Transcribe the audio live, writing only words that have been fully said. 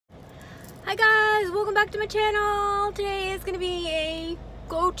Hi guys, welcome back to my channel. Today is going to be a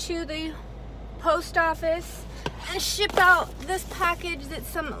go to the post office and ship out this package that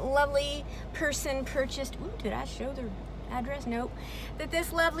some lovely person purchased. Ooh, did I show their address? Nope. That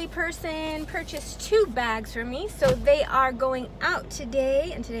this lovely person purchased 2 bags for me. So they are going out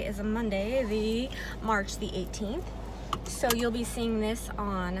today, and today is a Monday, the March the 18th. So you'll be seeing this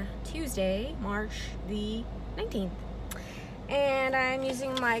on Tuesday, March the 19th. And I'm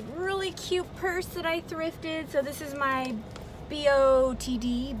using my really cute purse that I thrifted. So this is my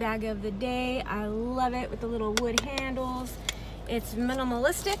BOTD bag of the day. I love it with the little wood handles. It's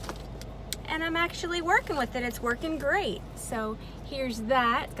minimalistic and I'm actually working with it. It's working great. So here's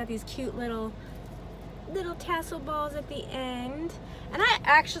that. It's got these cute little tassel balls at the end. And I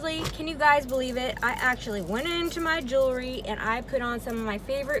actually, can you guys believe it? I actually went into my jewelry and I put on some of my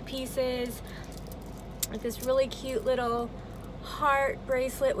favorite pieces, like this really cute little heart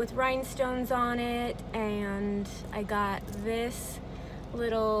bracelet with rhinestones on it, and I got this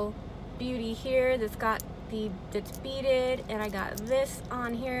little beauty here that's beaded, and I got this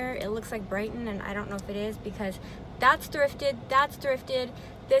on here. It looks like Brighton, and I don't know if it is because that's thrifted.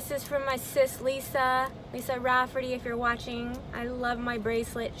 This is from my sis Lisa Rafferty, if you're watching. I love my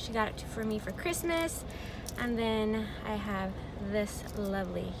bracelet. She got it for me for Christmas. And then I have this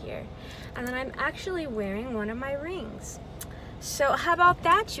lovely here, and then I'm actually wearing one of my rings. So how about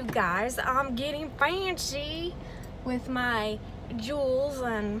that, you guys? I'm getting fancy with my jewels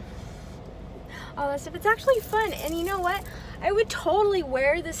and all that stuff. It's actually fun, and you know what? I would totally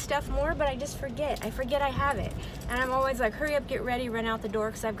wear this stuff more, but I just forget. I forget I have it. And I'm always like, hurry up, get ready, run out the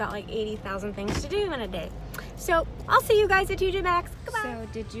door, because I've got like 80,000 things to do in a day. So I'll see you guys at TJ Maxx. Goodbye. So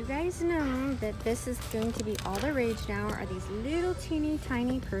did you guys know that this is going to be all the rage now, are these little teeny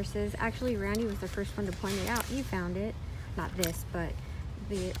tiny purses? Actually, Randy was the first one to point it out. You found it. Not this, but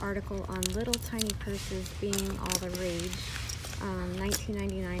the article on little tiny purses being all the rage.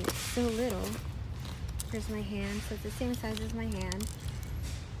 $19.99. It's so little. Here's my hand, so it's the same size as my hand.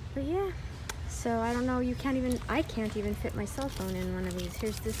 But yeah, so I don't know, I can't even fit my cell phone in one of these.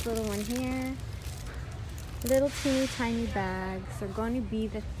 Here's this little one here. Little teeny tiny bags are going to be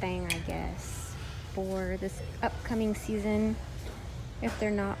the thing, I guess, for this upcoming season, if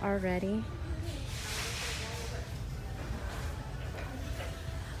they're not already.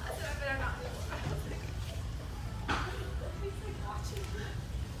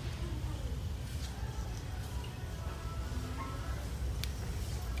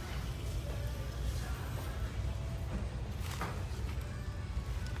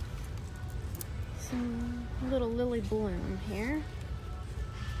 Little lily bloom here.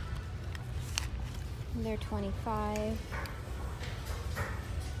 They're $25.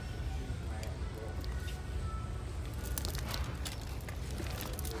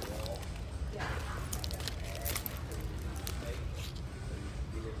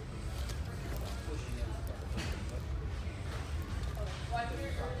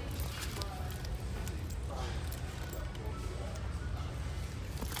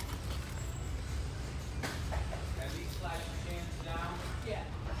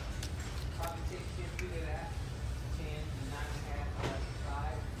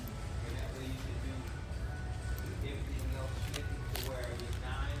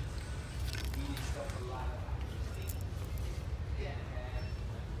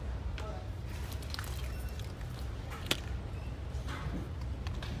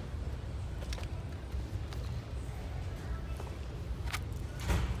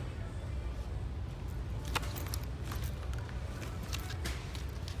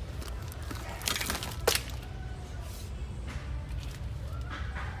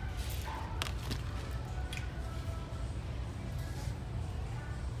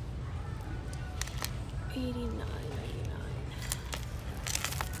 $89.99.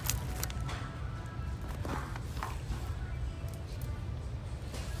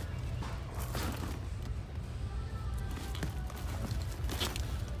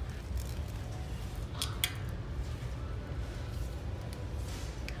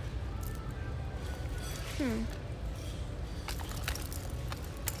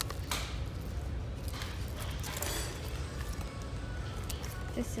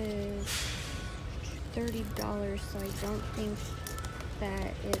 This is $30, so I don't think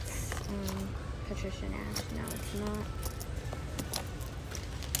that it's Patrician Ash. No, it's not.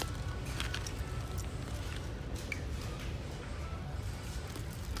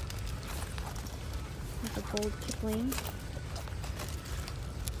 It's a gold Kipling.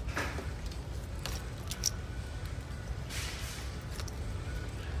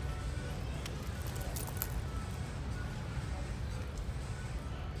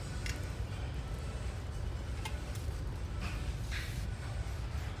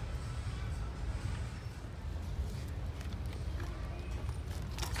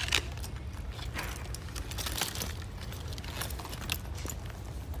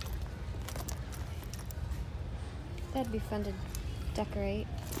 That'd be fun to decorate.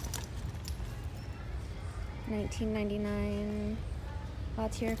 $19.99.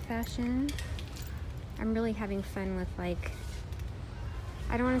 Lautier fashion. I'm really having fun with, like,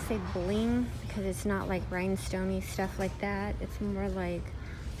 I don't want to say bling because it's not like rhinestoney stuff like that. It's more like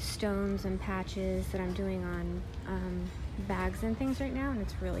stones and patches that I'm doing on bags and things right now, and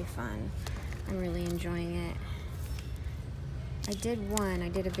it's really fun. I'm really enjoying it. I did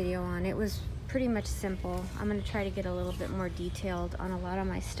a video on. It was pretty much simple. I'm going to try to get a little bit more detailed on a lot of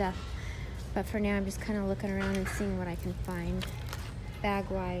my stuff, but for now I'm just kind of looking around and seeing what I can find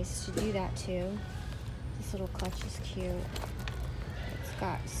bag-wise to do that too. This little clutch is cute. It's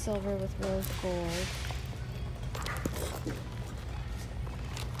got silver with rose gold.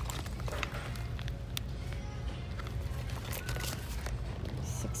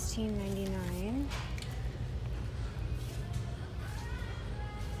 $16.99.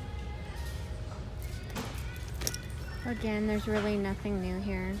 Again, there's really nothing new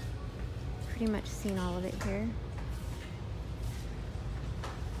here. Pretty much seen all of it here.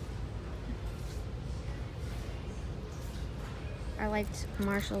 I liked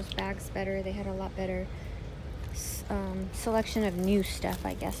Marshall's bags better. They had a lot better selection of new stuff,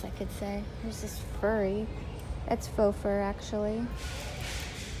 I guess I could say. There's this furry. It's faux fur, actually.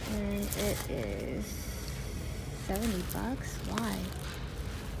 And it is 70 bucks. Why?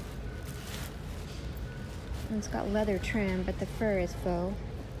 And it's got leather trim, but the fur is faux.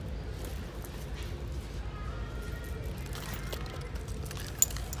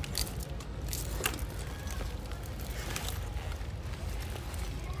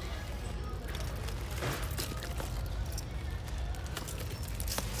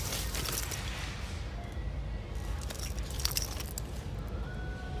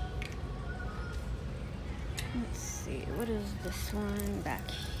 Let's see, what is this one back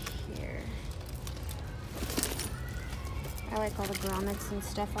here? I like all the grommets and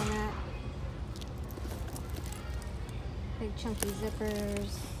stuff on that. Big chunky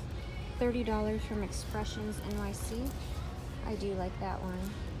zippers. $30 from Expressions NYC. I do like that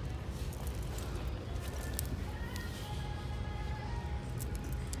one.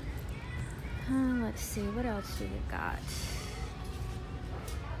 Let's see, what else do we got?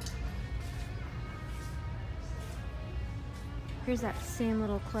 Here's that same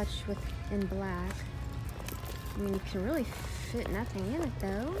little clutch in black. I mean, you can really fit nothing in it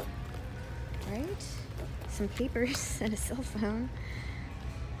though, right? Some papers and a cell phone.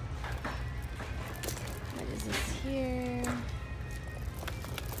 What is this here?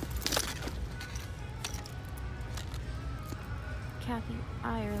 Kathy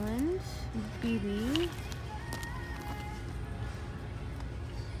Ireland, BB.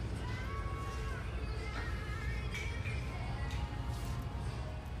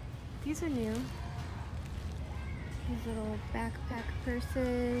 These are new. These little backpack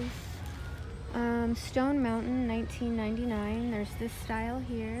purses. Stone Mountain, $19.99. There's this style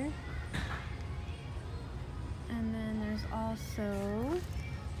here. And then there's also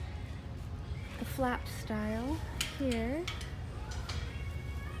the flap style here.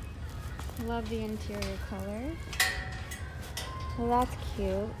 Love the interior color. Well, that's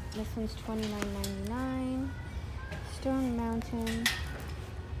cute. This one's $29.99. Stone Mountain.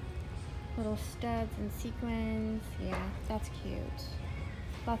 Little studs and sequins. Yeah, that's cute.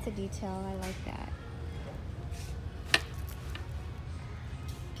 Lots of detail. I like that.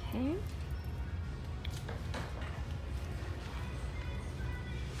 Okay.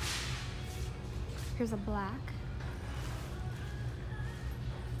 Here's a black.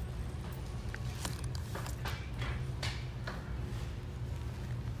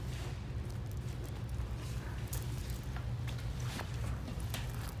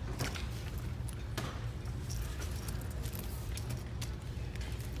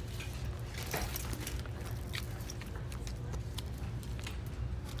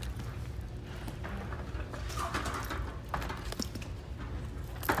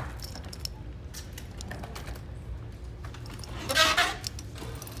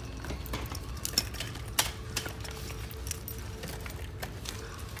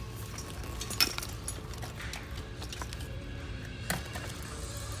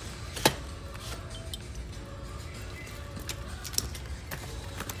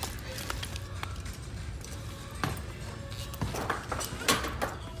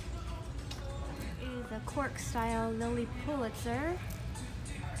 Cork style Lily Pulitzer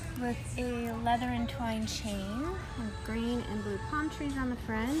with a leather entwined chain with green and blue palm trees on the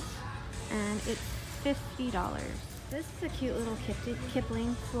front, and it's $50. This is a cute little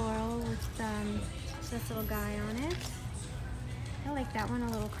Kipling floral with this little guy on it. I like that one,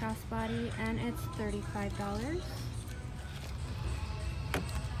 a little crossbody, and it's $35.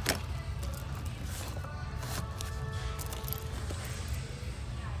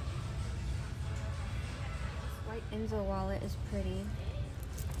 Enzo wallet is pretty,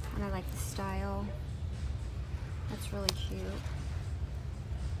 and I like the style. That's really cute.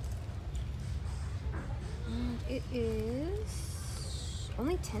 And it is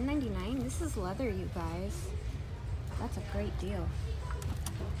only $10.99. This is leather, you guys. That's a great deal.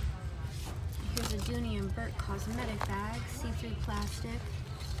 Here's a Dooney and Burt cosmetic bag, see-through plastic,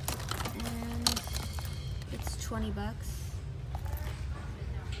 and it's 20 bucks.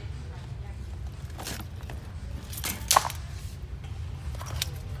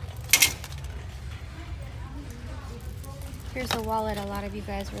 Here's the wallet a lot of you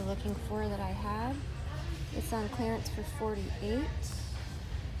guys were looking for that I had. It's on clearance for $48.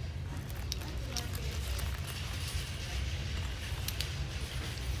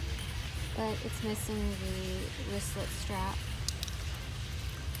 But it's missing the wristlet strap.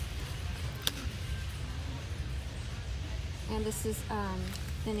 And this is,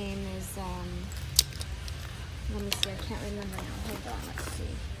 the name is, let me see, I can't remember now. Hold on, let's see.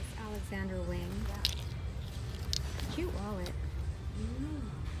 It's Alexander Wang. Cute wallet.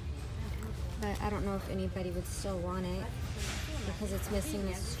 But I don't know if anybody would still want it because it's missing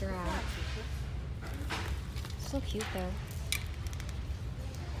the strap. So cute though.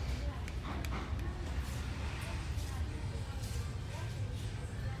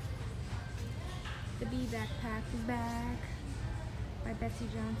 The Bee backpack is back by Betsy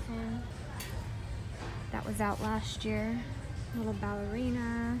Johnson. That was out last year. Little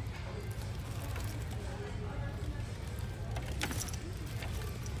ballerina.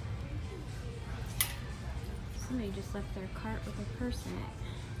 Somebody just left their cart with a purse in it.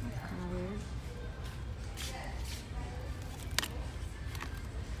 That's kind of weird.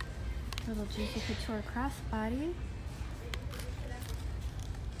 Little Juicy Couture crossbody.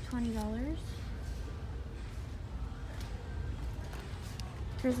 $20.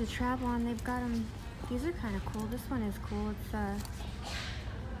 Here's a Travelon. They've got them. These are kind of cool. This one is cool. It's a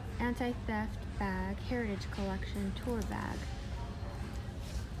anti-theft bag, Heritage Collection tour bag.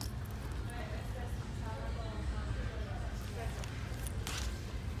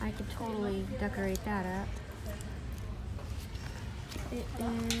 I could totally decorate that up. It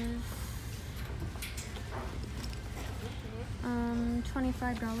is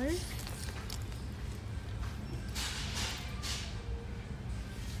 $25.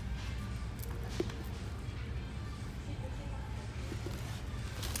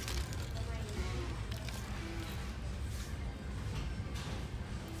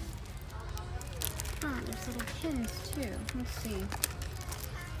 There's little pins too. Let's see.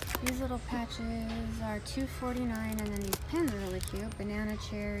 These little patches are $2.49, and then these pins are really cute. Banana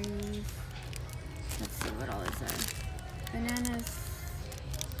cherries. Let's see, what all is there? Bananas,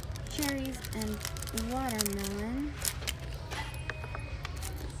 cherries, and watermelon.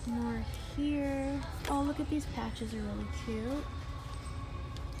 More here. Oh, look at these patches are really cute.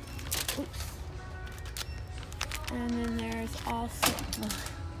 Oops. And then there's also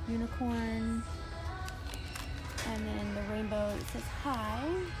unicorn. And then the rainbow, it says hi.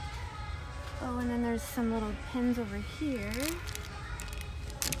 Oh, and then there's some little pins over here.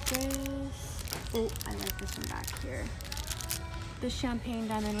 This. Oh, I like this one back here. The Champagne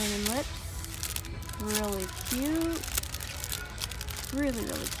Diamond Ring and Lips. Really cute. Really,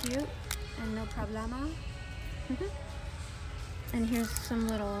 really cute. And no problema. And here's some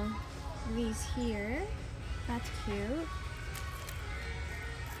little these here. That's cute.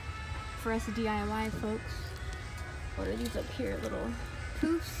 For us DIY folks. What are these up here? Little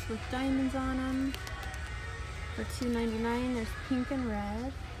poofs with diamonds on them for $2.99. There's pink and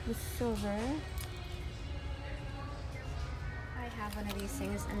red with silver. I have one of these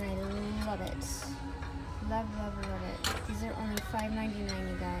things and I love it. Love, love, love it. These are only $5.99,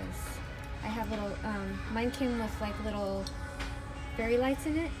 you guys. I have little, mine came with like little fairy lights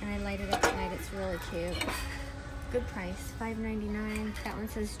in it, and I light it up at night. It's really cute. Good price, $5.99. That one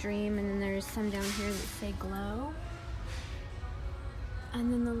says Dream, and then there's some down here that say Glow. And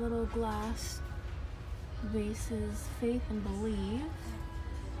then the little glass vases, Faith and Believe.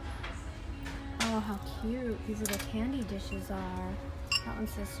 Oh, how cute these little candy dishes are. That one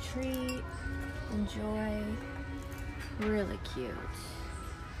says Treat, Enjoy. Really cute.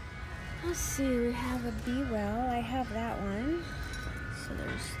 Let's see, we have a Be Well. I have that one. So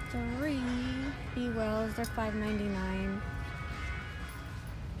there's 3 Be Wells. They're $5.99.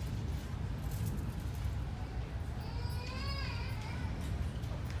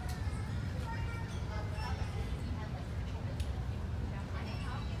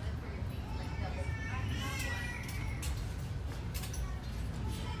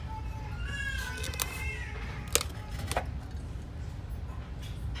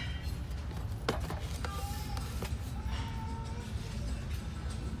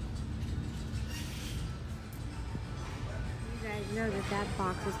 know that that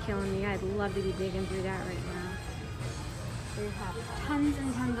box is killing me. I'd love to be digging through that right now. We have tons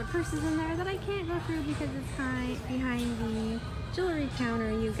and tons of purses in there that I can't go through because it's behind the jewelry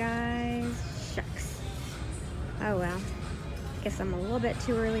counter, you guys. Shucks. Oh well. Guess I'm a little bit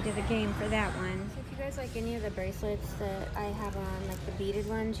too early to the game for that one. So if you guys like any of the bracelets that I have on, like the beaded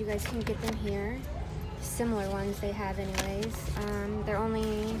ones, you guys can get them here. Similar ones they have anyways. They're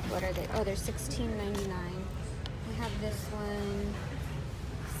only, what are they? Oh, they're $16.99. We have this one,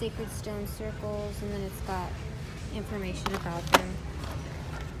 Sacred Stone Circles, and then it's got information about them.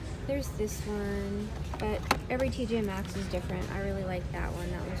 There's this one, but every TJ Maxx is different. I really like that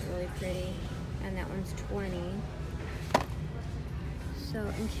one. That one's really pretty, and that one's $20. So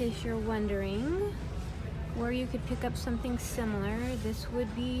in case you're wondering where you could pick up something similar, this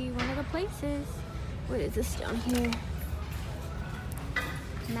would be one of the places. What is this down here?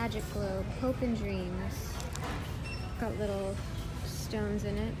 Magic Globe, Hope and Dreams. Got little stones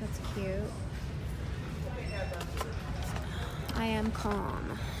in it, that's cute. I Am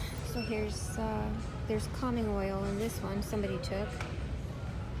Calm. So here's, there's calming oil in this one somebody took.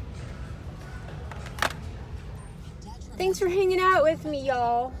 Thanks for hanging out with me,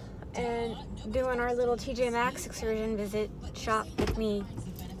 y'all, and doing our little TJ Maxx excursion visit shop with me.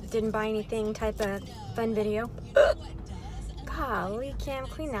 Didn't buy anything type of fun video. Golly, Cam,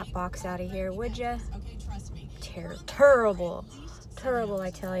 clean that box out of here, would ya? Terrible, terrible,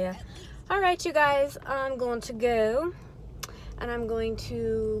 I tell ya. All right, you guys, I'm going to go, and I'm going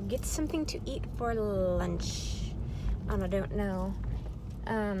to get something to eat for lunch. And I don't know.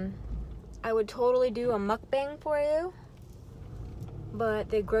 I would totally do a mukbang for you, but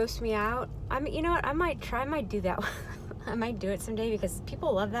they gross me out. I mean, you know what? I might do that. I might do it someday because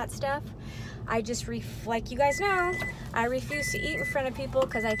people love that stuff. I just, like you guys know, I refuse to eat in front of people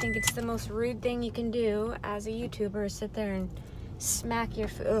because I think it's the most rude thing you can do as a YouTuber, is sit there and smack your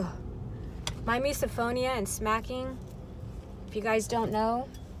food. Ugh. My misophonia and smacking, if you guys don't know,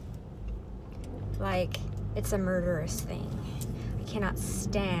 like, it's a murderous thing. I cannot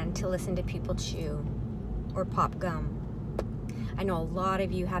stand to listen to people chew or pop gum. I know a lot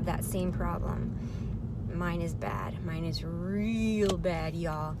of you have that same problem. Mine is bad. Mine is real bad,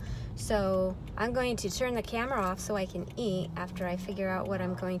 y'all. So I'm going to turn the camera off so I can eat after I figure out what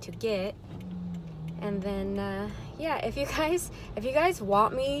I'm going to get. And then, yeah, if you guys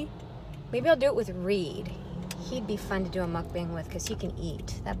want me, maybe I'll do it with Reed. He'd be fun to do a mukbang with because he can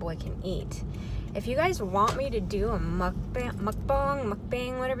eat. That boy can eat. If you guys want me to do a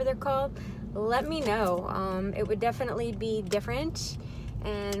mukbang, whatever they're called, let me know. It would definitely be different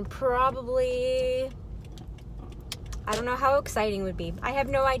and probably, I don't know how exciting it would be. I have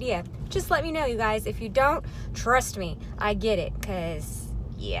no idea. Just let me know, you guys. If you don't, trust me, I get it, because,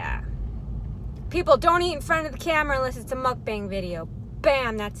 yeah. People don't eat in front of the camera unless it's a mukbang video.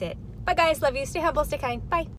 Bam, that's it. Bye, guys. Love you. Stay humble, stay kind. Bye.